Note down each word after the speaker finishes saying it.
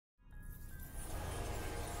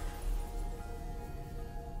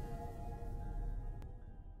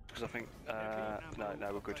because I think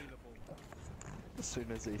no, we're good. As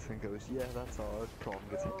soon as Ethan goes, yeah, that's hard, Prom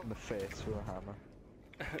gets hit in the face with a hammer.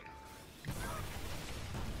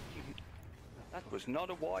 That was not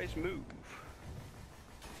a wise move.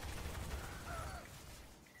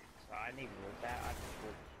 So I didn't even look that, I just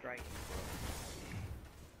walked straight into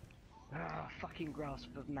it. Ah, fucking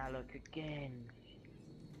Grasp of Malok again.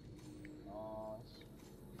 Nice.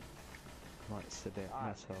 Might sedate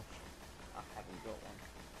myself. I haven't got one.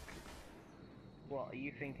 What, are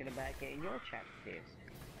you thinking about getting your chap pierced?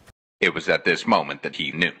 It was at this moment that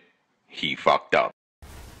he knew. He fucked up.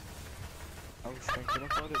 I was thinking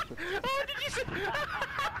about it, but... Oh, did you see?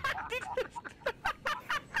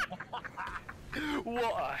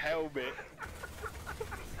 What a helmet!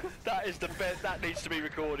 That is the best. That needs to be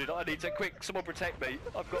recorded. I need to someone protect me.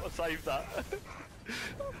 I've got to save that.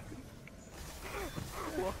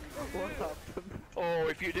 What happened? Oh,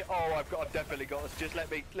 if you did, I've definitely got us. Just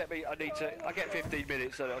let me, I get 15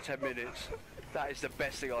 minutes, so 10 minutes. That is the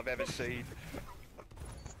best thing I've ever seen.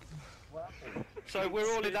 So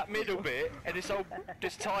we're all in that middle bit, and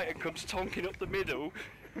this Titan comes tonking up the middle,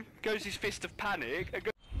 goes his fist of panic, and goes